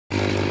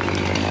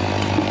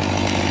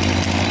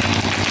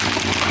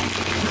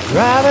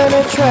Driving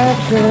a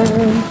tractor,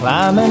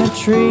 climbing a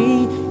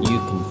tree, you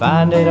can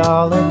find it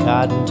all at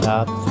Cotton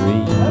Top 3. See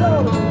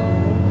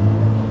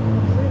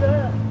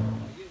that?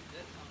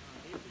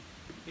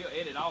 He'll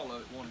edit all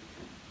of it, won't he?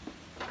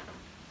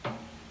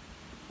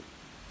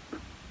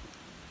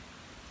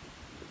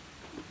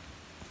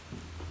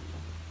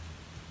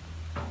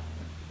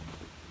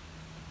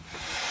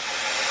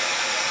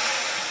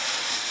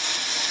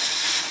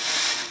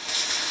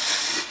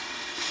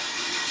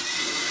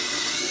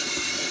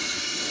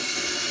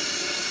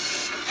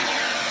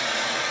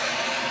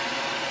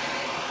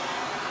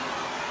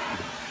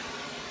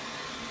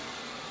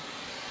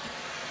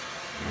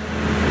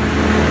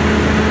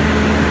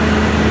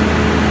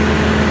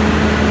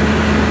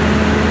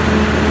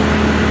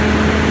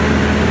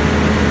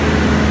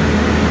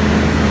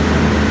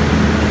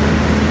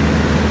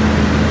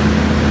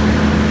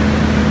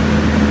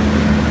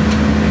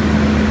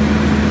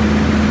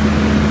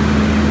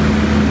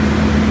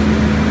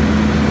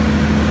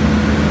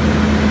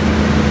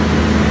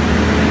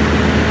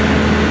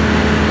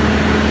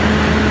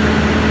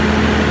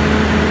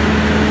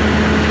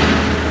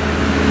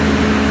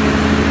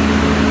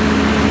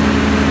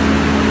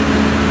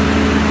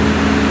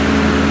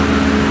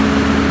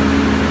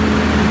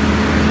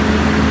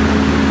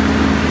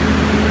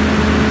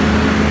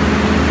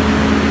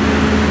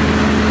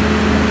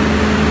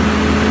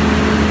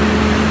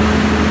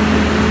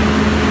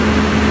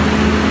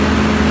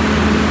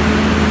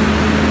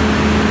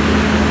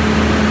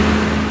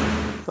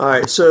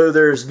 Alright, so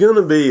there's going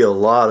to be a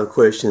lot of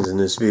questions in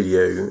this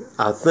video.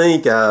 I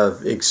think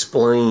I've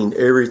explained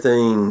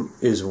everything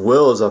as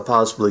well as I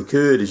possibly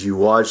could as you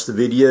watch the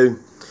video.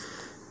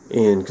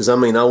 And because I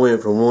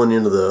went from one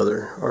end to the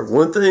other.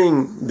 One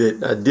thing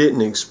that I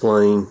didn't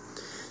explain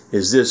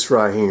is this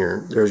right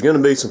here. There's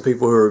going to be some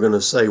people who are going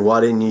to say,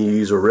 why didn't you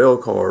use a rail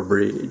car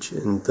bridge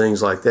and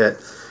things like that.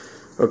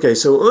 Okay,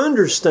 so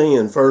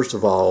understand first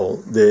of all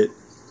that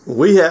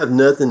we have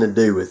nothing to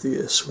do with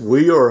this.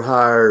 We are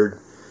hired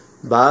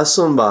by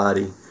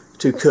somebody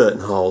to cut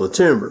and haul the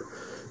timber.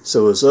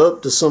 So it's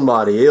up to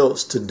somebody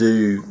else to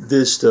do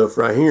this stuff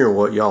right here,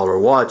 what y'all are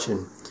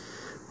watching.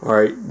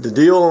 Alright, the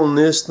deal on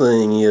this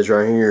thing is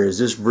right here is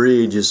this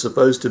bridge is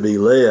supposed to be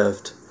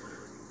left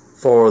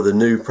for the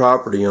new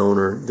property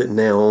owner that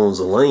now owns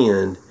the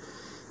land,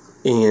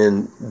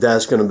 and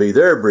that's going to be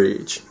their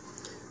bridge.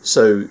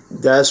 So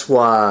that's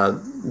why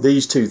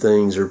these two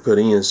things are put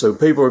in. So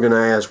people are going to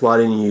ask, why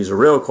didn't you use a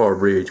rail car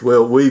bridge?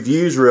 Well, we've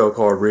used rail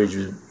car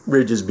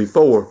bridges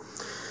before.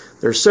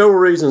 There's several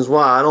reasons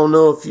why. I don't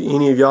know if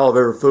any of y'all have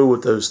ever fooled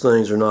with those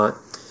things or not.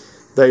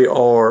 They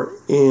are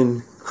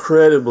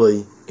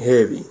incredibly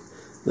heavy.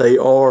 They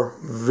are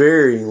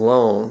very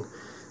long.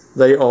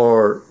 They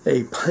are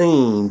a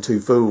pain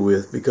to fool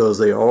with because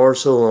they are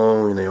so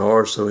long and they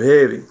are so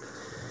heavy.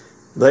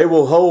 They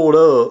will hold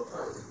up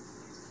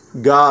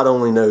God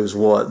only knows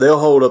what. They'll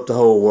hold up the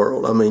whole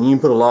world. I mean, you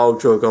can put a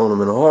log truck on them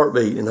in a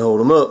heartbeat and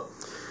hold them up.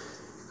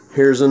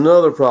 Here's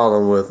another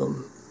problem with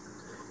them.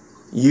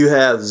 You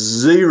have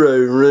zero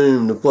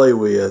room to play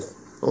with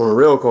on a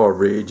rail car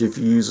bridge if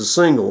you use a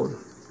single one.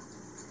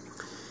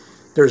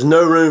 There's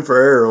no room for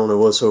error on it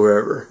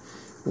whatsoever.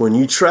 When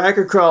you track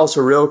across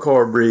a rail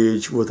car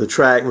bridge with a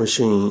track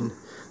machine,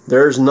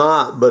 there's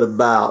not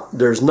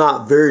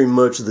very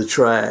much of the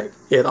track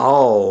at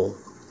all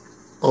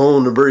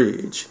on the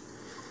bridge.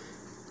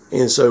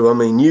 And so, I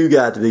mean, you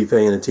got to be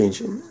paying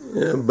attention.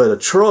 But a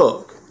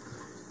truck,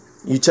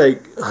 you take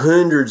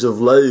hundreds of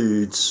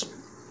loads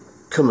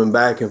coming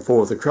back and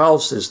forth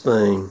across this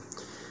thing.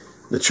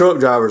 The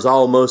truck drivers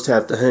almost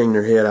have to hang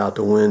their head out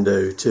the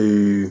window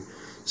to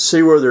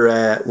see where they're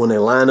at when they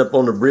line up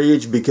on the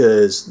bridge,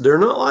 because they're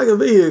not like a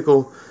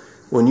vehicle.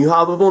 When you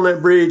hop up on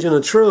that bridge in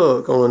a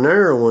truck, on a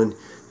narrow one,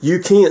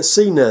 you can't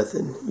see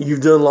nothing.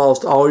 You've done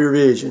lost all your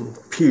vision,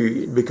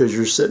 period, because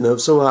you're sitting up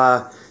so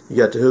high. You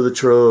got the hood of the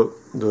truck,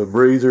 the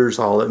breathers,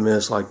 all that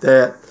mess like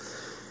that.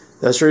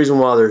 That's the reason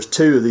why there's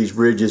two of these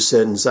bridges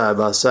sitting side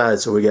by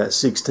side, so we got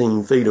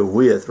 16 feet of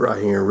width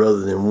right here rather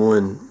than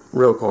one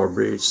rail car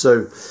bridge.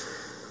 So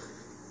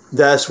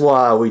that's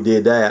why we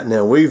did that.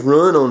 Now we've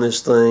run on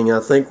this thing, I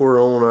think we're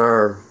on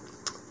our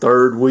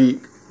third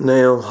week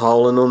now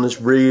hauling on this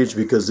bridge,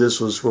 because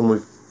this was when we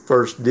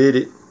first did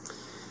it,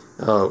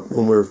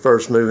 when we were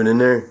first moving in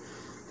there.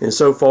 And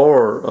so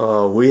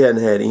far, we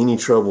hadn't had any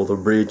trouble. The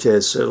bridge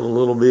has settled a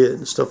little bit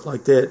and stuff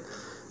like that.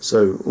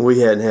 So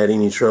we hadn't had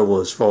any trouble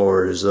as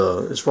far as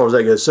that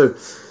goes. So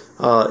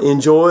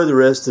enjoy the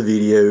rest of the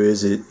video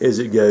as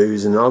it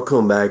goes, and I'll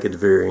come back at the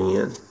very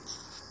end.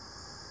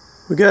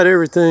 We got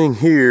everything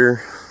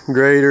here: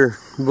 grader,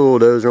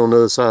 bulldozer on the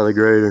other side of the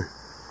grader,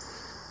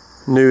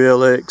 new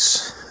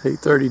LX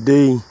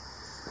 830D,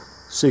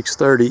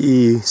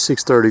 630E,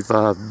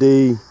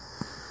 635D,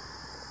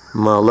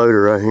 my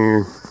loader right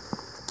here.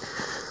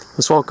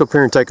 Let's walk up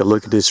here and take a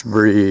look at this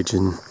bridge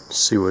and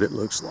see what it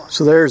looks like.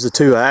 So there's the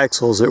two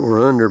axles that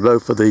were under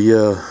both of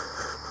the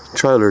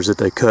trailers that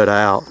they cut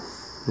out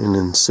and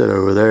then set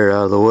over there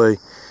out of the way.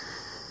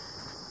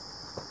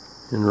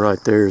 And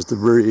right there's the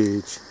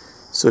bridge.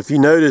 So if you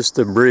notice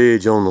the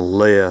bridge on the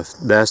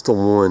left, that's the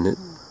one that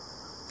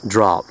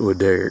dropped with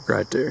Derek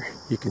right there.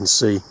 You can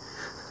see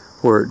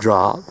where it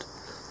dropped.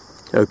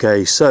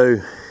 Okay,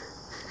 so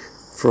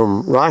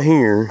from right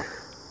here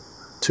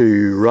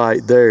to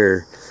right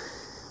there,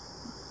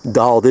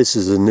 all this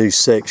is a new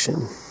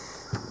section.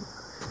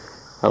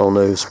 I don't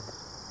know, it's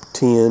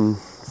 10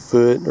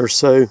 foot or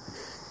so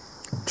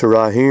to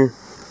right here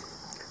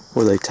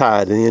where they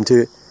tied it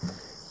into it,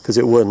 because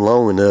it wasn't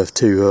long enough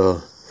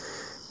to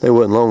they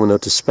wasn't long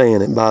enough to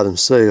span it by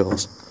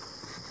themselves.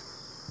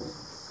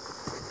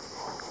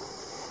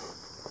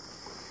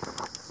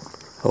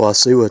 Oh, I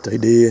see what they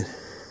did.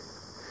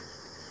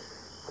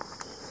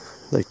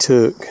 They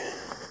took,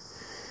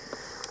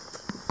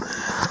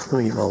 let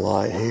me get my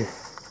light here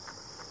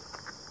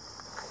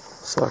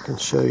so I can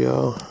show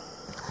y'all.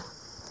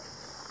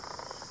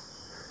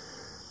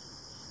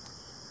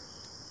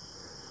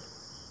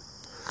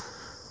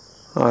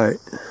 Alright,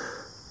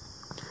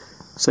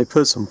 so they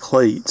put some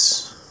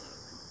plates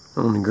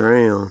on the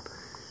ground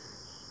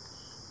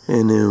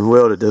and then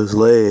welded those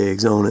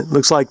legs on it.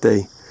 Looks like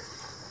they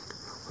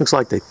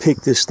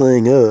picked this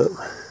thing up.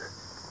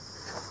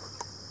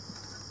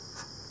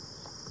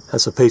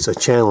 That's a piece of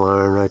channel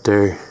iron right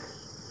there.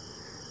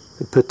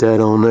 They put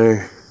that on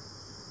there.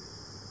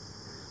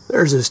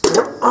 There's this,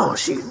 oh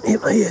shoot,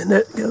 hit my head.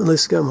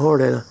 Let's come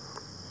hard at it.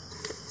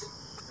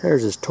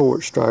 There's this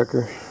torch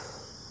striker.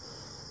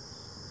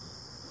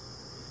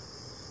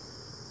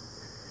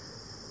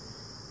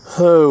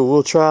 Oh,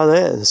 we'll try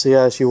that and see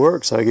how she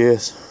works, I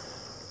guess.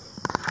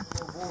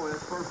 Oh boy, that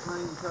first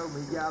thing he told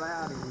me, he got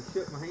out and he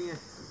shook my hand.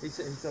 He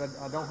said,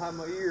 I don't have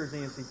my ears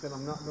in, so he said,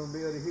 I'm not going to be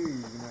able to hear you,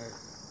 you know.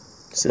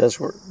 See, that's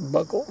where it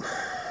buckled.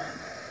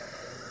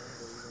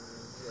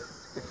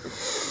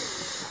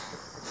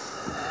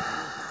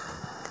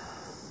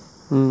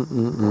 And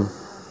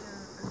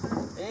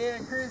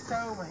Chris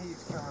told me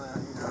he's coming out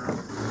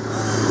here.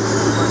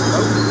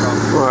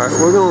 Alright,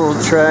 we're going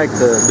to track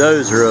the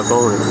dozer up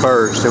on it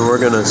first, and we're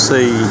going to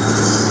see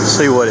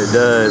what it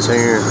does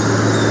here.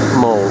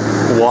 I'm going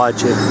to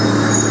watch it.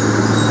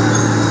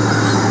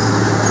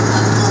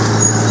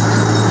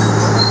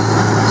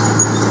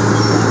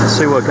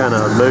 See what kind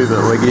of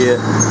movement we get.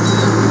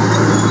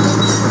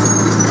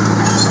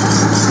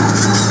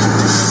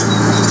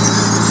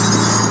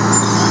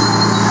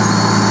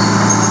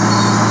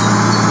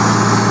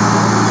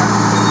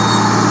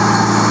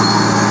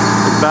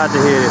 It's about to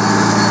hit it.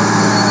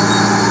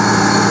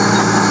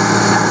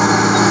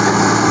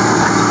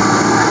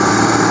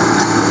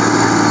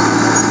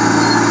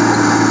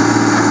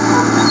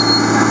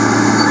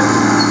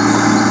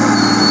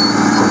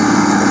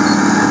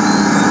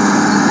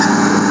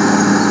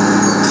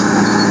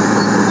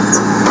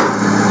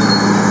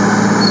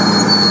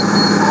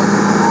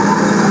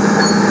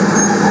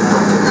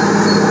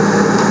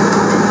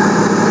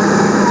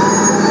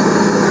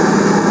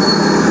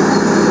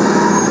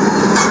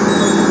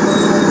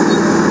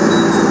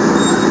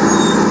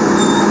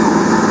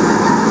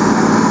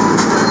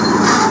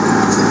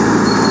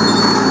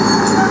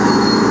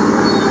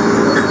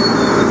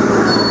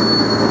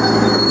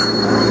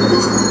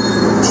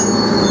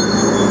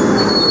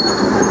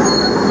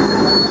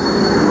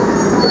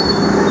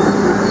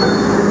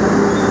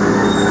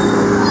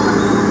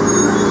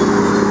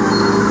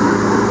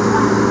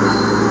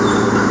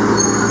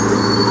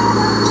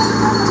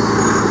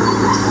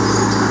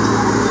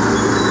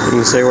 You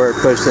can see where it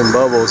pushed them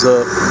bubbles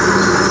up the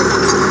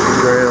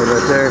ground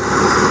right there.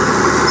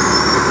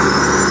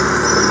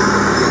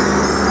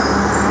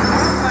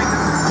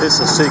 This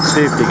is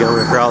 650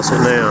 going across it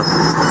now.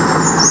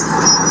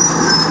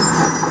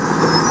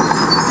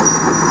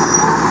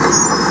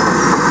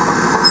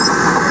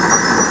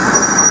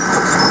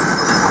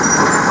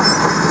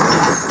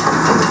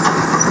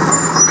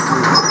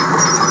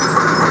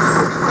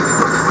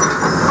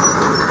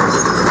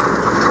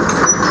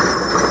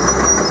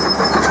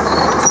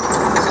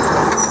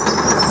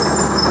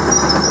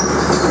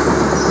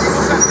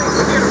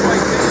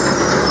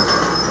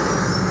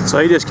 So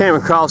he just came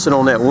across it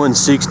on that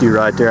 160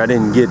 right there. I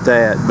didn't get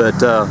that, but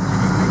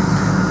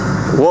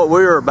what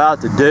we were about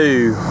to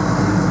do,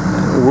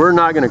 we're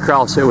not going to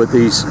cross it with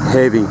these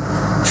heavy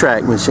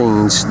track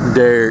machines,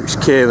 Derek's,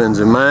 Kevin's,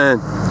 and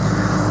mine.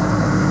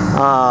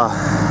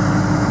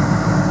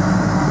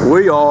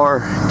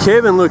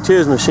 Kevin looked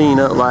his machine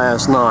up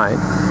last night.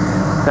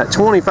 That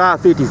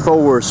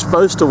 2554 is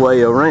supposed to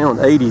weigh around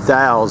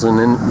 80,000,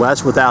 and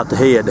that's without the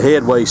head. The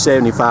head weighs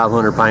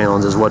 7,500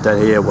 pounds is what that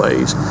head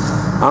weighs.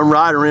 I'm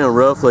right around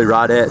roughly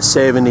right at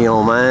 70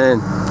 on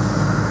mine.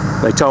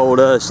 They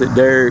told us that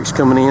Derek's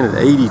coming in at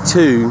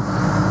 82,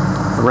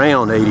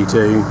 around 82.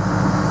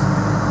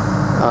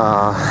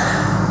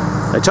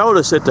 They told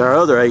us that their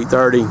other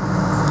 830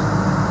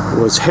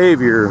 was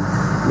heavier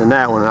than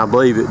that one. I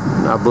believe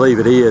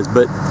it is,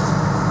 but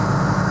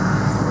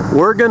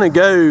we're gonna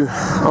go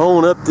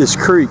on up this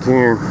creek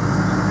here,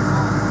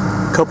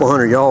 a couple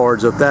hundred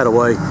yards up that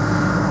way.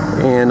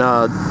 And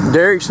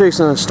Derek's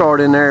fixing to start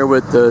in there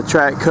with the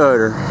track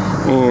cutter,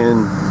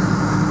 and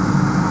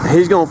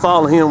he's going to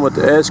follow him with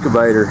the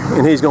excavator,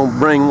 and he's going to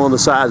bring one of the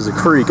sides of the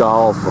creek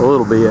off a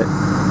little bit,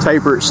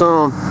 taper it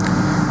some,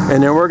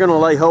 and then we're going to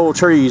lay whole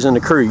trees in the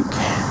creek.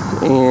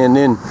 And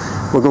then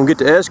we're going to get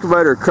the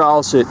excavator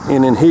across it,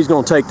 and then he's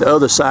going to take the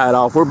other side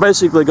off. We're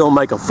basically going to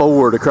make a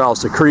ford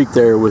across the creek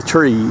there with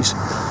trees.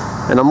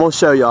 And I'm going to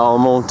show y'all.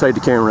 I'm going to take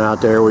the camera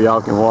out there where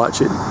y'all can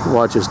watch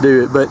us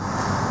do it. But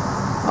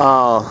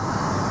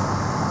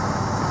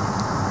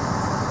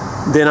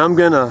then I'm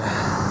going to,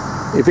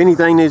 if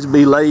anything needs to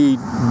be laid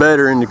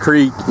better in the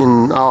creek,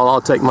 and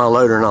I'll take my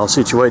loader and I'll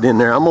situate in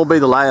there. I'm going to be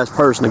the last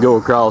person to go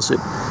across it.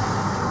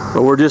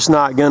 But we're just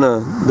not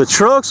gonna, the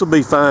trucks will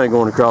be fine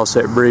going across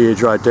that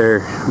bridge right there,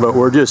 but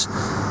we're just,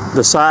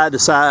 the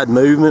side-to-side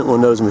movement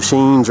when those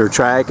machines are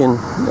tracking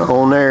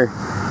on there,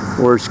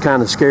 we're just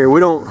kind of scared.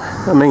 We don't,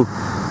 I mean,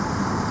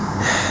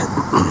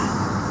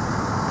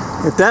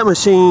 if that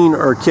machine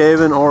or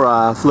Kevin or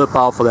I flip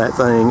off of that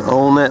thing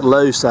on that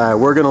low side,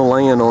 we're gonna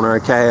land on our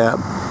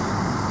cab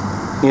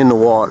in the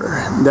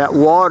water. That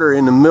water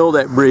in the middle of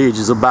that bridge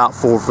is about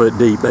 4 foot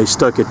deep. They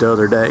stuck it the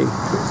other day.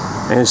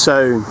 And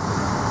so,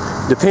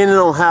 depending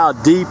on how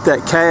deep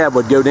that cab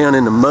would go down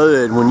in the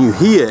mud when you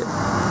hit,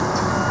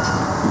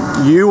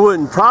 you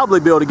wouldn't probably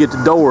be able to get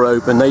the door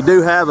open. They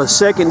do have a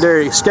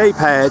secondary escape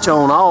hatch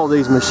on all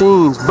these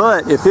machines,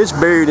 but if it's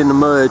buried in the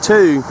mud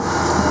too,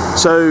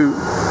 so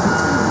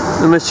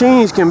the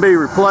machines can be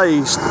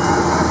replaced,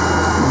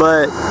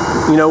 but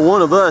you know,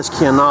 one of us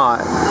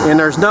cannot. And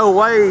there's no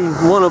way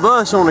one of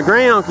us on the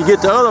ground could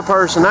get the other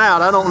person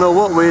out. I don't know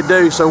what we'd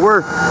do, so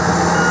we're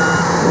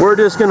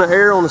just going to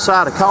err on the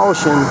side of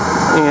caution,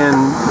 and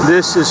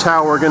this is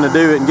how we're going to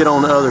do it and get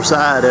on the other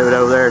side of it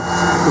over there.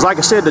 Because like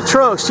I said, the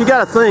trucks, you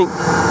got to think,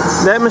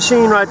 that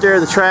machine right there,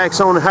 the tracks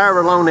on it,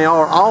 however long they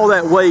are, all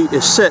that weight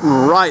is sitting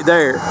right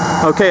there.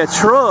 Okay, a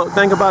truck,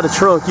 think about a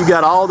truck, you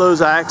got all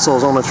those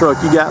axles on the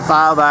truck, you got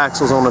 5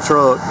 axles on the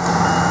truck,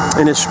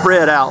 and it's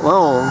spread out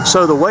long.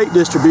 So the weight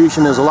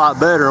distribution is a lot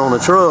better on the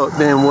truck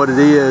than what it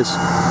is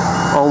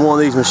on one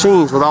of these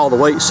machines with all the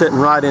weight sitting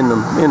right in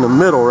the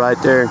middle right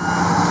there.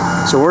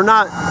 So we're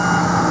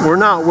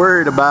not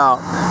worried about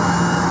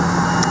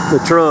the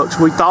trucks.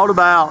 We thought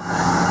about,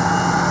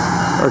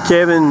 or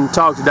Kevin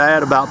talked to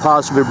Dad about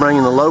possibly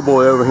bringing the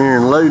lowboy over here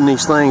and loading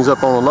these things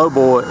up on a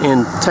lowboy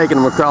and taking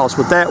them across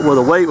with that, where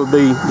the weight would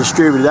be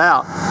distributed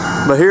out.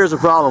 But here's the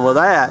problem with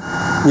that.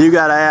 You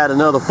got to add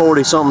another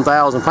 40-something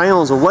thousand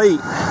pounds of weight,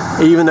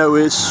 even though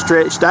it's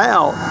stretched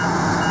out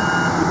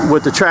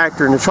with the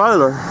tractor and the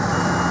trailer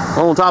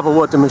on top of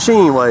what the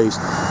machine weighs.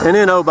 And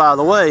then, oh, by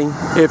the way,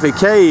 if it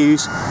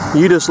caves,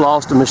 you just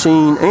lost a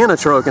machine and a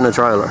truck and a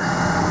trailer,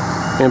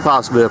 and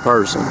possibly a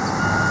person.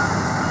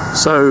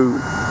 So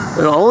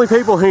the only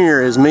people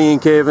here is me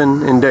and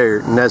Kevin and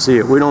Derek, and that's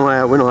it. We don't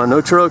have no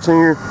trucks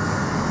here.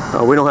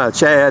 We don't have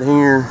Chad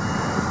here.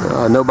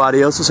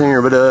 Nobody else is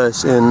here but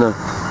us and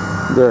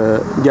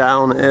the guy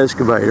on the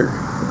excavator.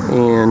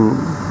 And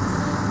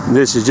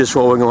this is just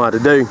what we're going to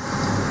have to do.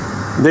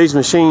 These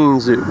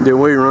machines that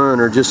we run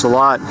are just a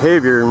lot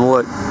heavier than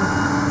what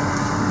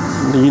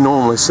you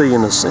normally see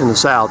in the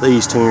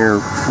southeast here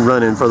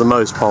running for the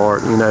most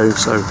part, you know.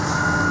 So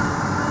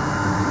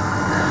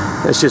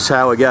that's just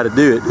how we got to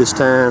do it this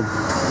time.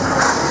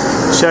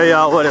 Show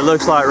y'all what it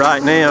looks like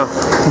right now.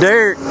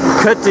 Derek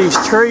cut these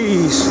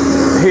trees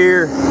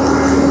here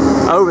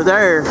over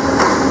there,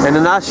 and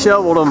then I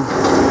shoveled them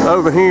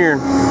over here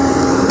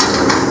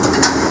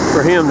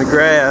for him to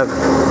grab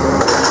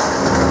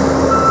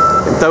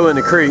and throw in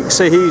the creek.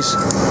 See, he's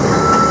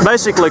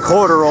basically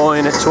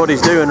corduroying. It's what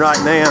he's doing right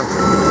now.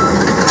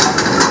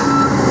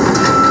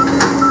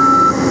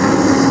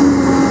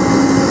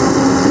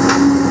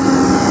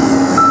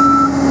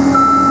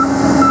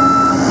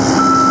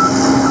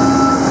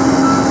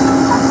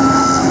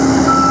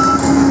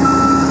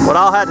 What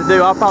I'll have to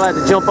do, I'll probably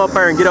have to jump up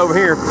there and get over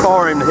here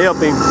for him to help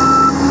him.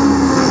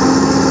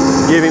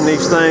 Give him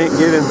these things,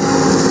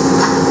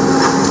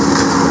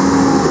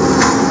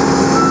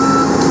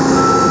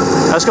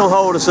 That's gonna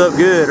hold us up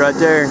good right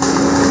there.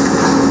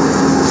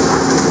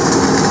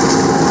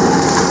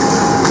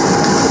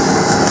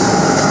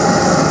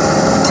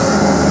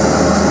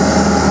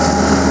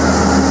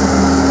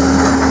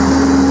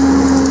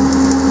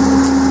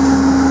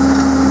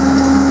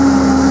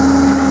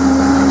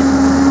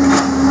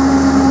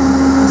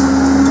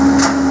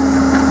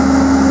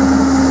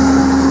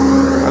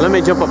 Let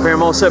me jump up here. I'm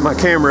gonna set my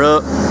camera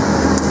up,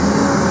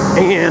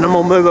 and I'm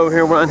gonna move over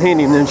here where I'm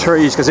handing him them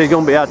trees, because he's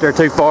gonna be out there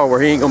too far where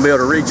he ain't gonna be able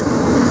to reach them.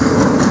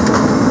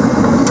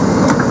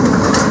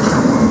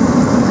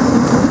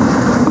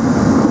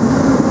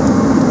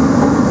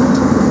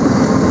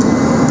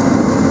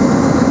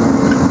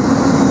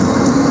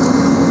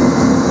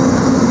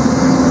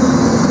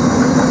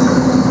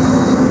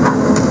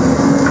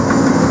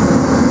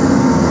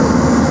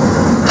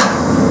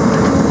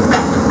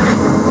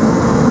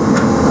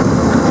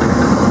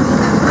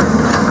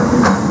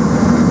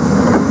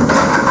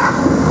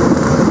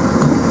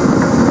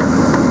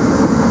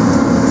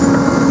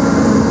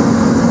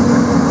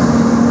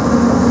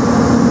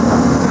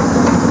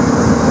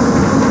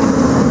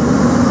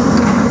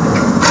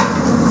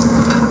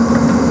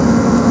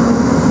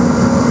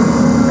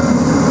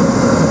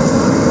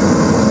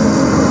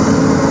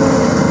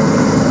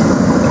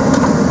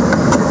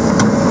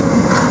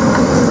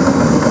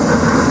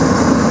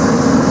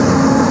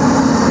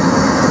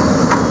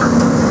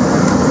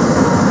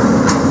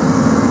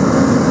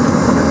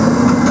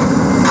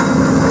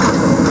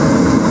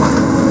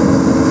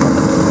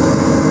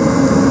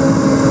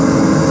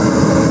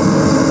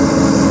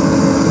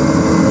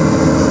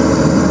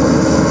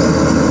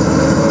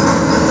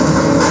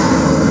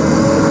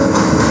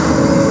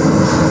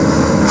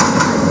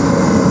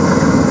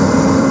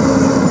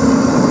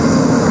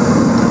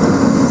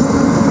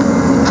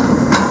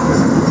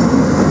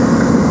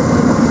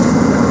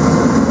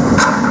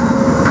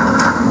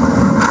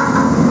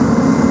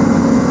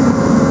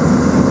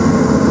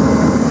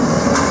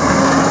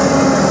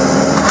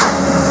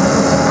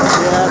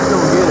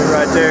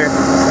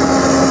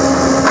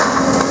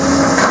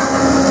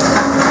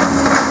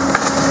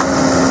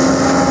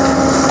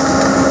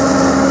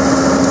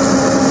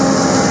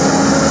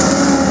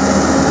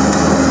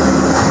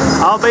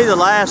 I'll be the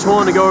last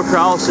one to go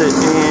across it,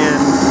 and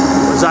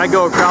as I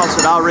go across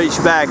it, I'll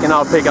reach back and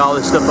I'll pick all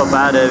this stuff up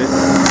out of it.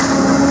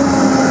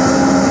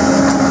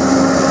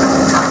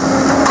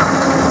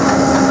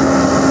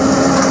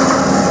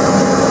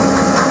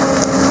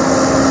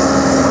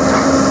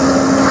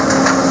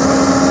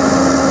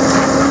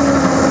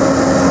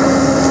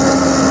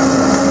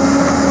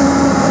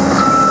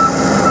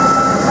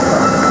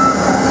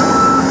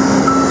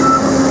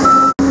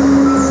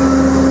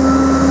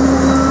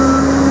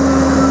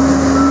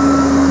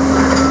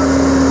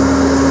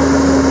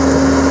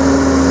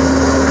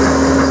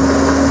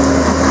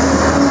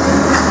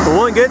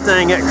 Good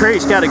thing that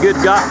creek's got a good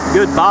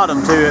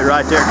bottom to it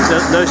right there,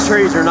 because those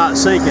trees are not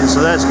sinking,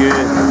 so that's good.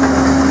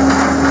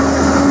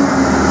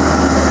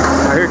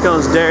 Now here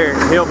comes Derek.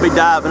 He'll be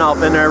diving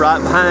off in there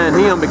right behind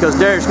him, because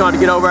Derek's going to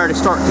get over there to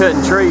start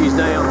cutting trees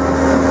down.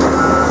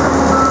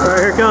 All right,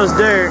 here comes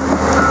Derek.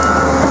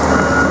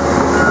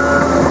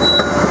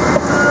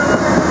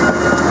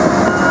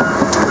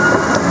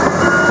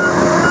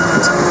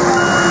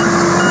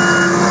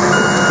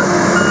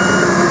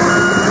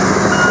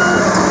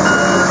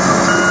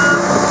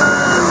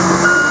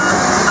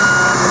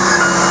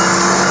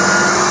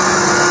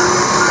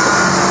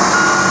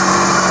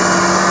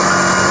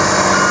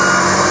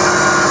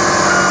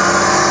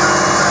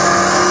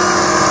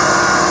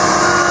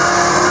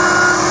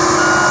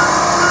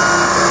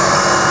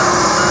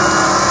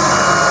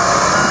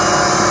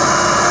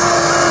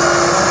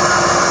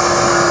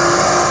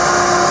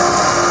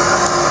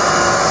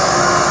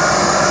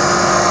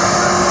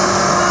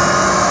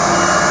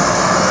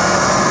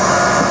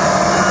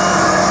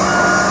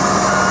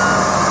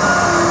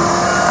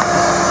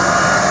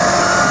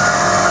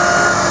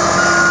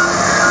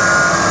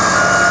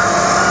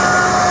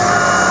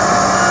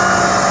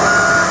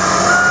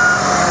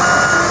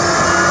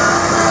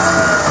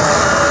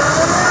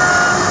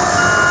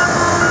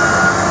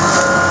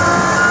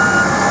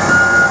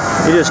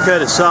 He just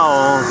cut his saw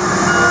on.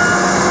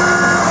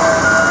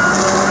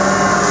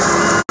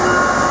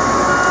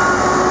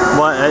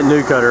 What, that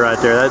new cutter right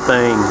there,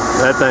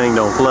 that thing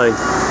don't play.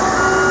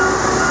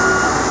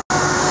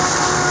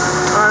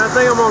 Alright, I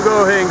think I'm gonna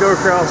go ahead and go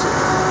across it.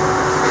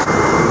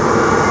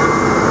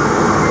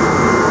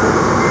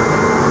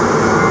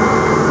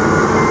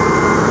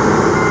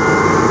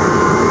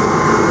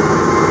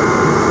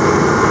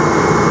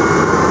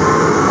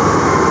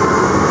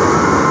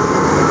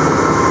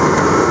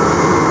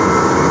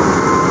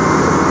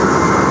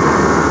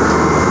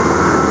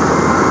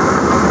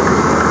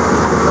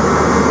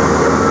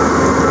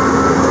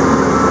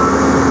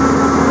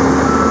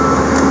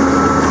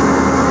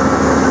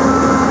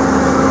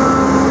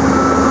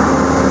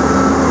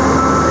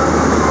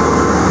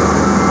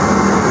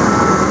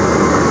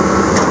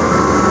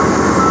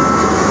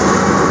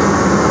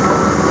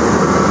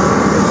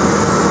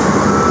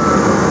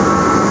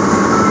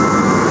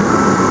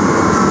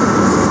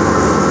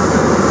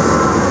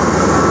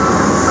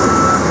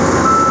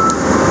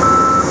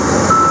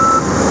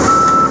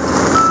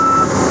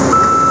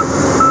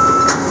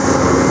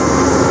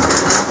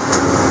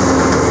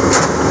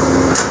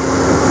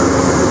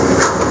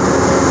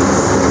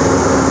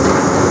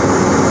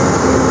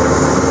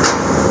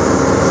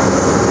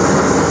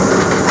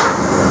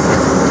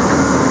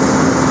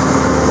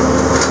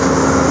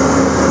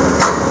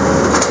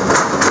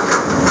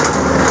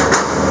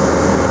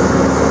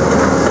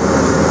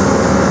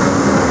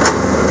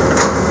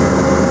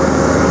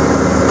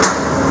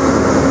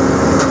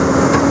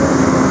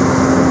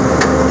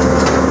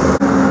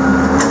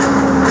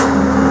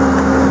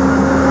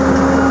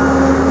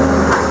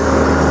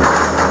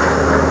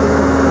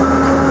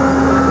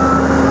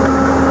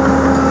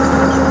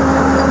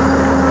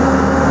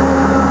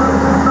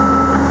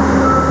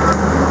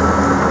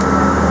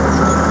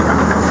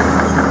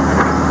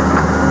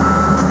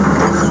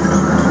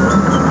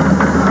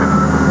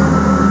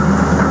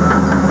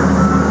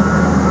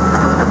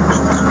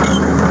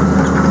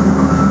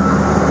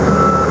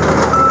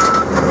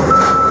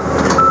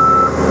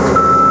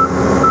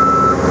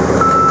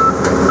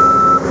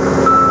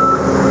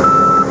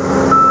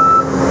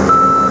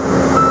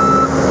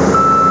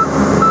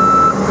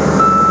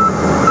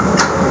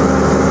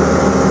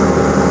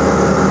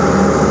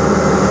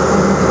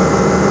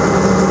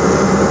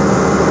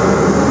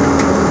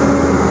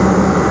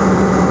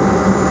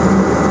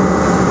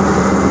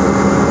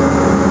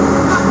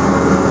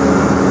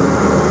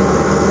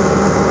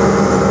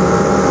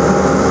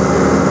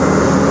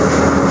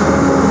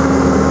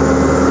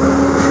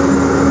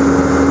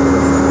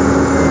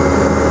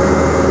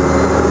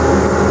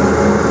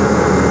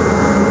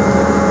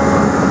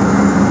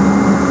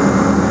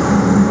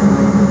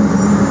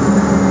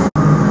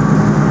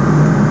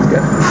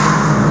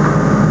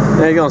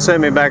 Now you're gonna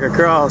send me back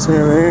across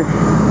here,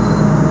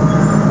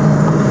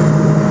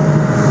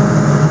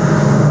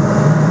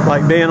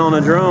 like being on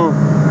a drone.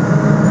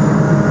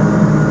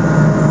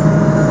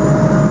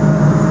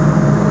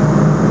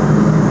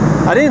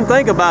 I didn't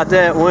think about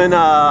that when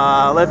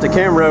I left the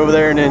camera over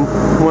there and then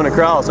went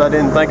across. I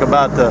didn't think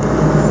about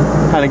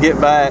how to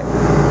get back.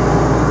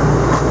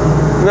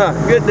 No,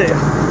 good deal.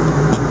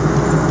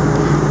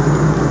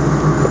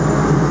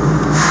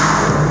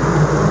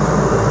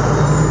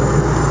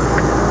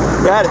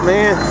 got it,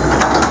 man.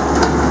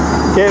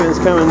 Kevin's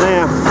coming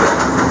now.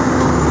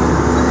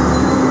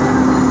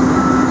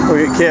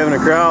 We'll get Kevin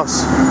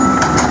across.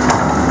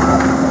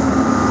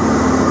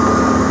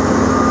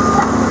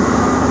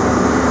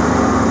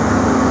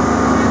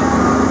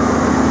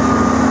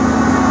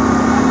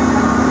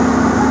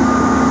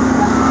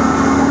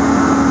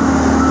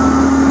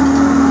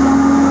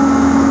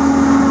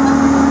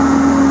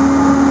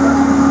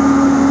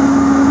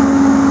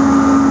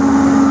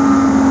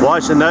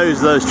 Watch the nose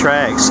of those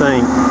tracks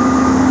sink.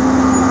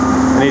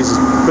 And he's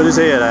put his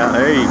head out.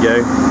 There you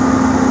go.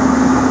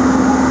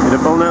 Get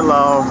up on that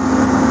log.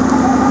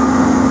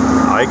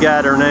 Oh, he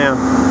got her now.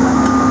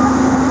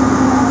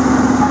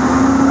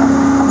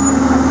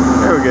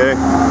 There we go.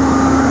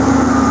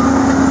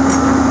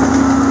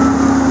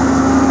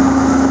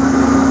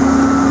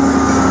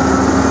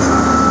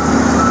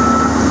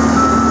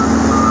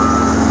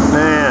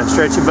 Now,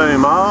 stretch your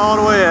boom all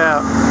the way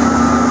out.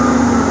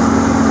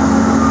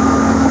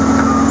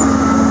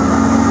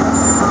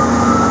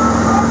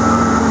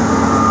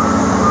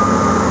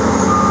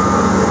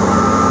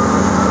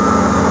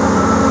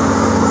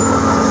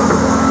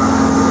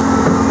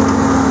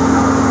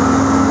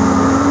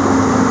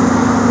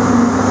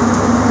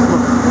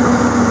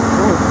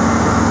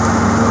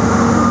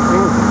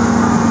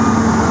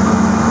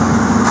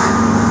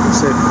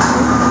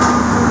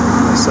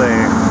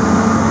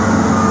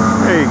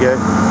 There you go.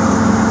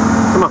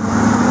 Come on.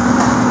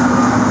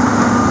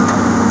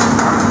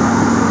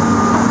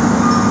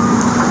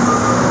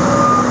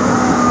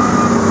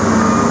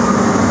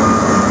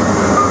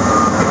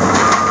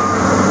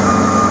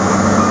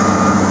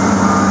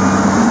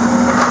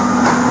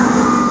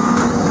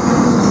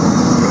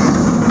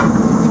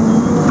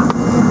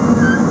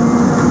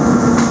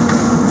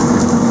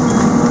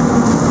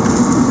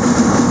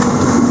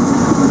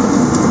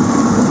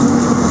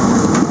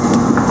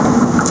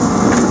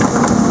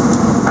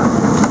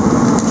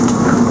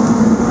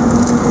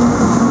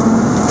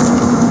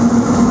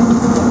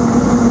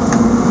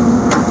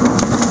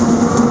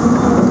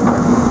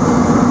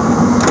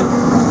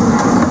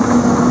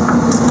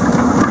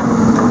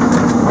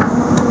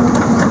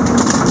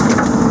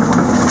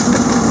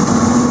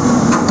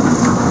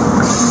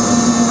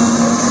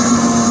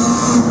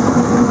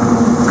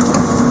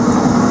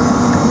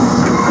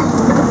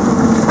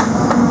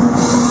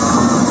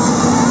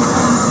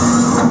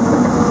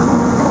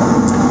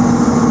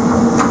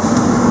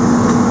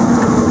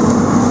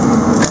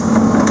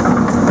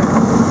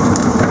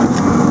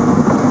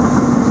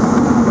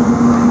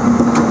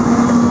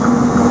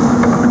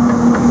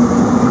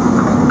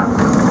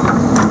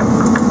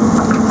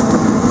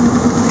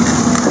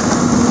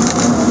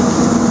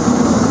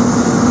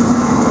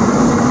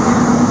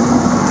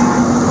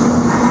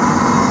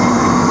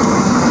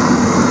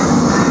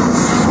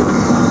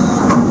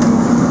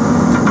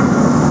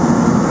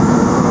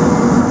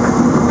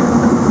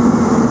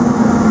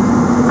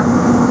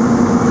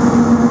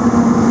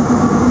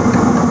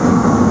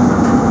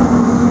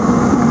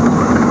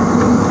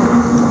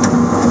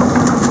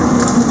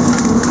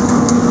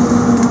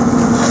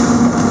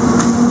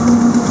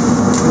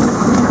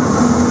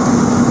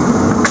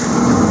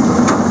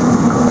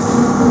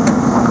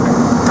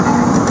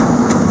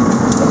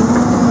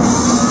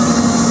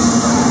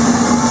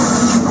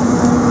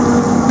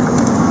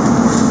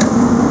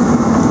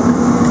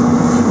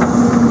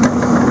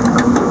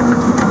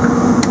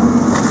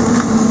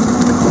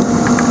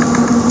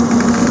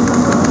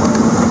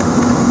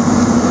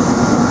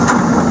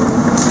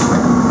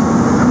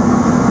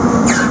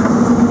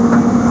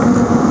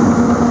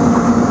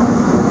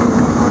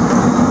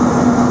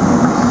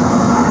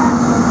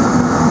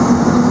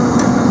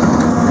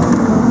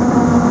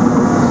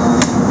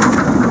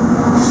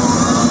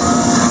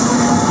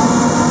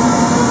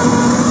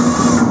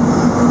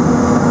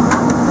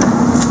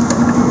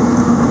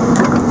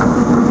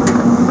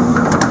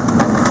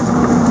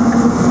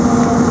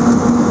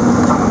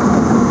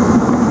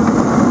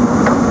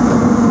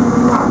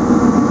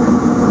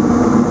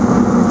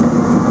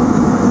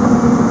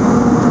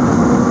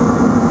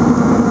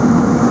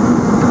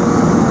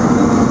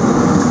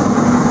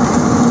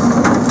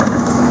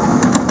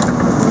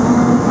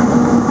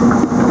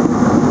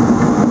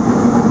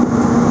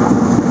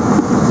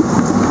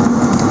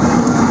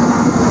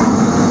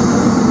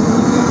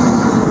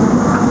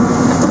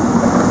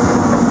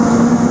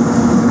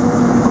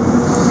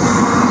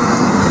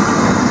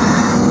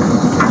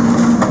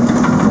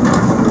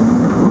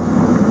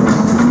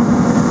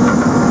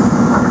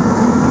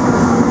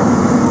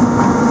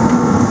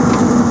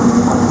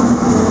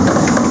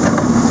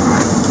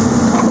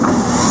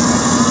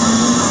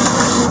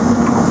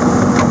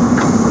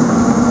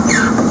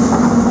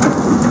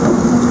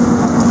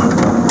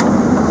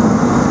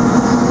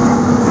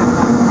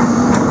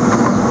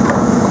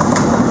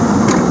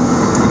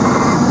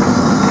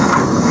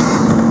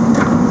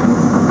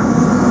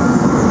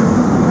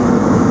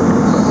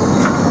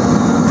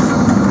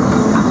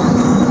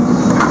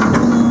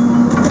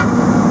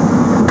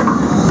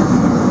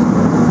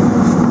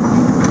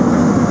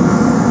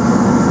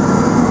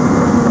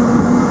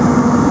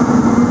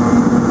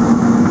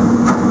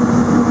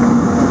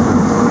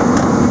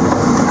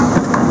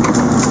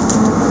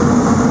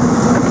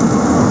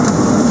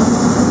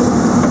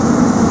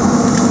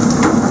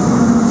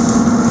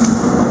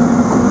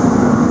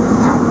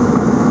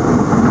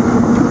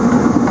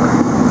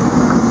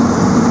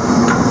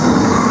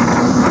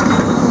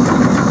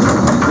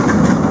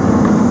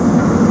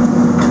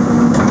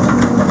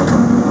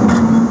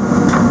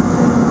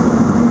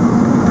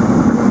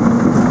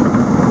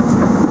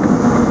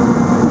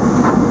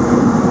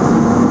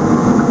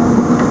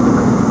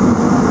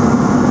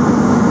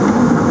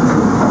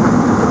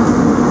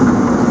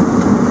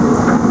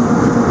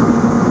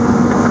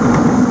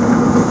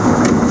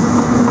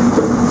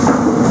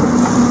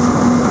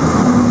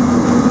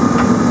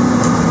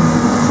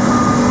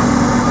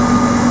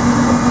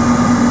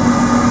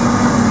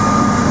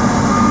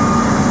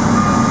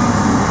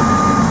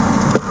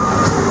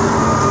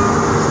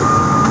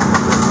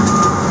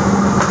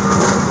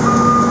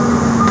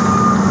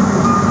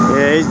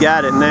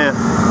 got it now.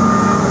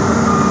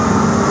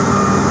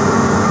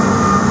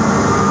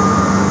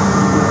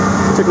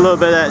 Took a little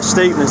bit of that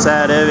steepness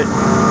out of it.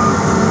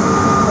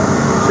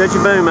 Shut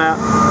your boom out.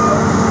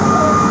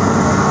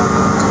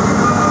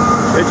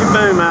 Shut your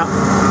boom out.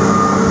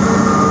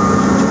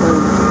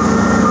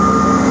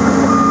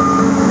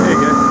 There you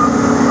go.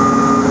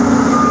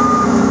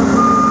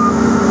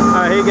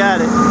 Alright, he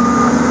got it.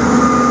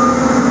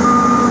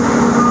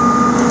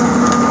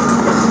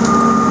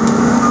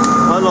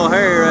 One little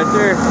hair right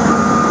there.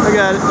 I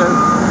got it though.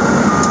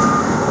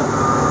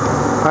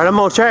 Alright, I'm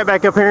going to try it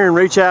back up here and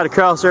reach out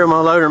across there with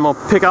my loader. I'm going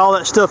to pick all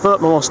that stuff up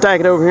and I'm going to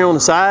stack it over here on the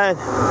side.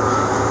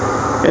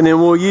 And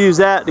then we'll use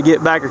that to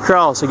get back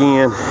across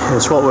again.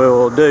 That's what we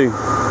will do.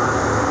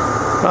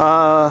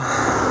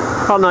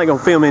 I'm not going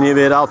to film any of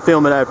it. I'll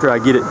film it after I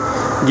get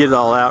it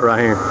all out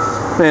right here.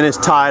 Man, it's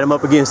tight. I'm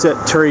up against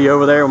that tree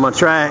over there with my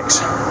tracks.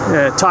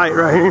 Yeah, tight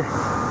right here.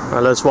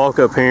 Alright, let's walk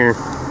up here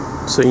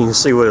so you can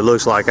see what it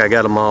looks like. I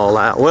got them all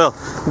out. Well,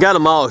 got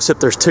them all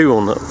except there's two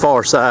on the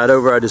far side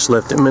over. I just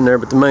left them in there,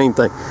 but the main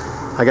thing,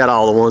 I got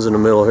all the ones in the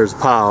middle. Here's a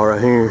pile right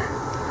here.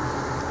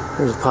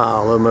 There's a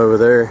pile of them over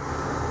there.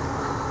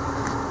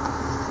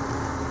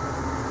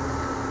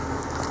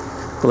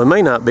 Well, there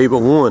may not be but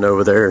one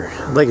over there.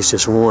 I think it's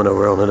just one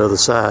over on that other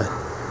side.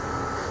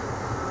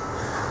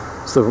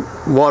 So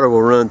the water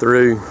will run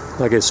through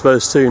like it's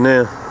supposed to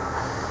now.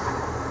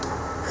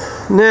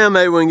 Now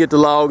maybe we can get the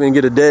log and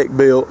get a deck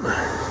built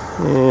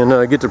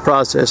and get to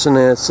processing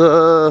that. It's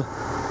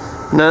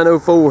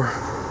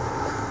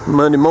 9:04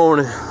 Monday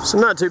morning, so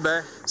not too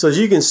bad. So as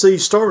you can see,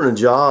 starting a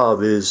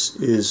job is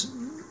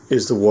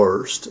the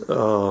worst.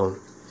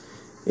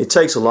 It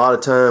takes a lot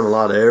of time, a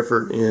lot of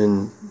effort,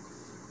 and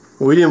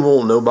we didn't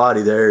want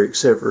nobody there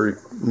except for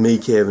me,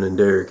 Kevin, and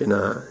Derek, and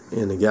I,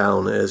 and the guy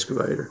on the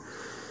excavator.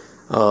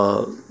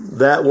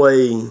 That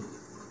way,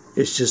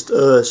 it's just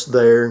us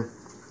there,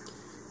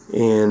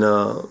 and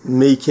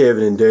me,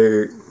 Kevin, and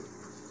Derek,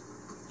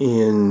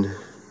 and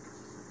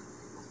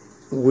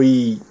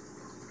we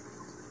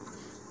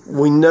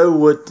know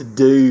what to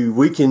do.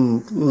 We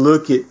can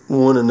look at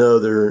one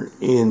another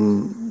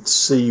and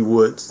see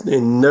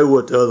and know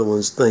what the other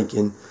one's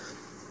thinking.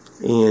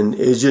 And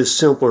it's just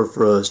simpler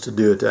for us to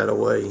do it that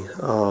way.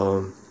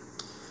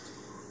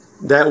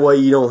 That way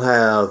you don't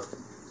have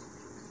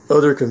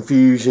other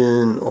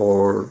confusion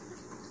or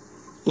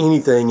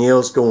anything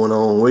else going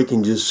on. We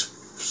can just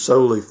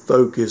solely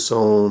focus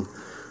on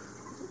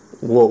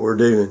what we're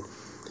doing.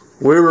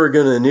 We were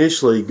going to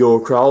initially go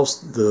across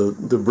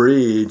the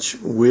bridge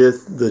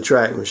with the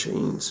track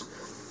machines.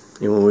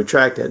 And when we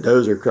tracked that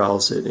dozer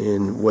across it,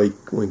 and when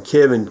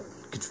Kevin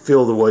could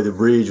feel the way the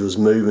bridge was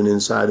moving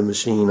inside the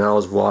machine, I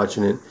was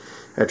watching it.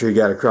 After he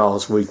got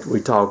across, we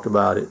talked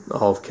about it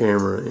off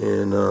camera,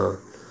 and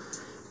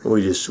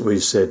we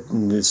said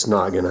it's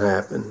not going to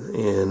happen.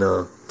 And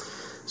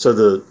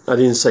so I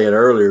didn't say it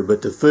earlier,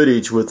 but the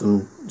footage with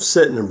them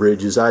setting the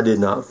bridges, I did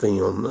not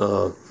film.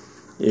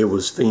 It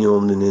was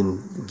filmed and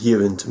then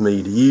given to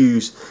me to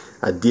use.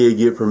 I did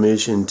get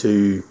permission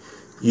to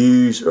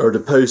use or to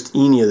post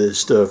any of this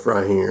stuff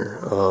right here,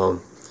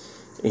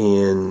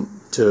 and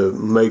to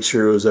make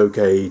sure it was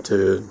okay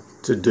to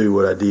do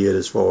what I did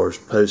as far as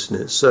posting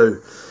it. So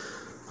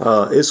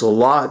it's a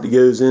lot that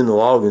goes into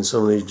logging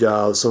some of these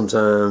jobs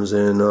sometimes,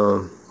 and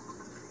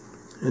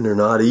they're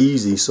not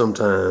easy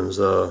sometimes.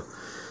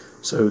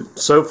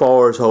 So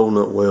far it's holding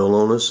up well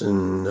on us,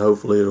 and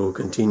hopefully it'll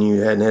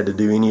continue. Hadn't had to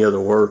do any other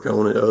work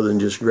on it other than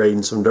just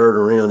grading some dirt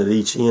around at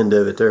each end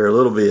of it there a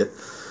little bit.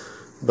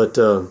 But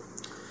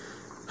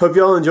hope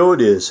y'all enjoyed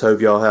this. Hope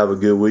y'all have a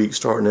good week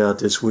starting out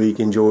this week.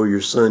 Enjoy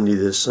your Sunday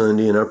this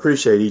Sunday, and I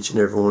appreciate each and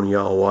every one of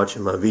y'all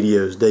watching my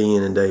videos day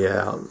in and day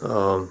out.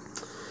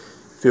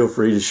 Feel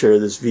free to share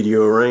this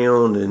video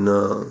around and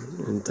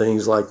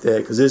things like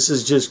that, because this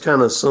is just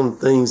kind of some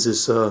things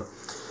that's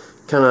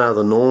kind of out of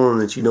the norm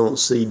that you don't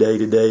see day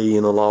to day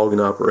in a logging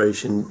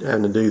operation,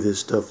 having to do this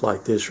stuff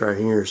like this right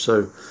here.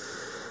 So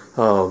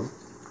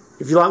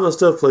if you like my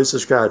stuff, please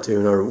subscribe to me,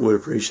 and I would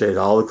appreciate it.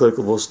 All the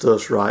clickable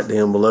stuff's right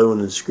down below in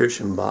the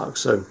description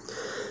box. So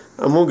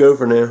I'm going to go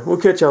for now. We'll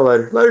catch y'all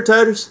later. Later,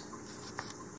 taters.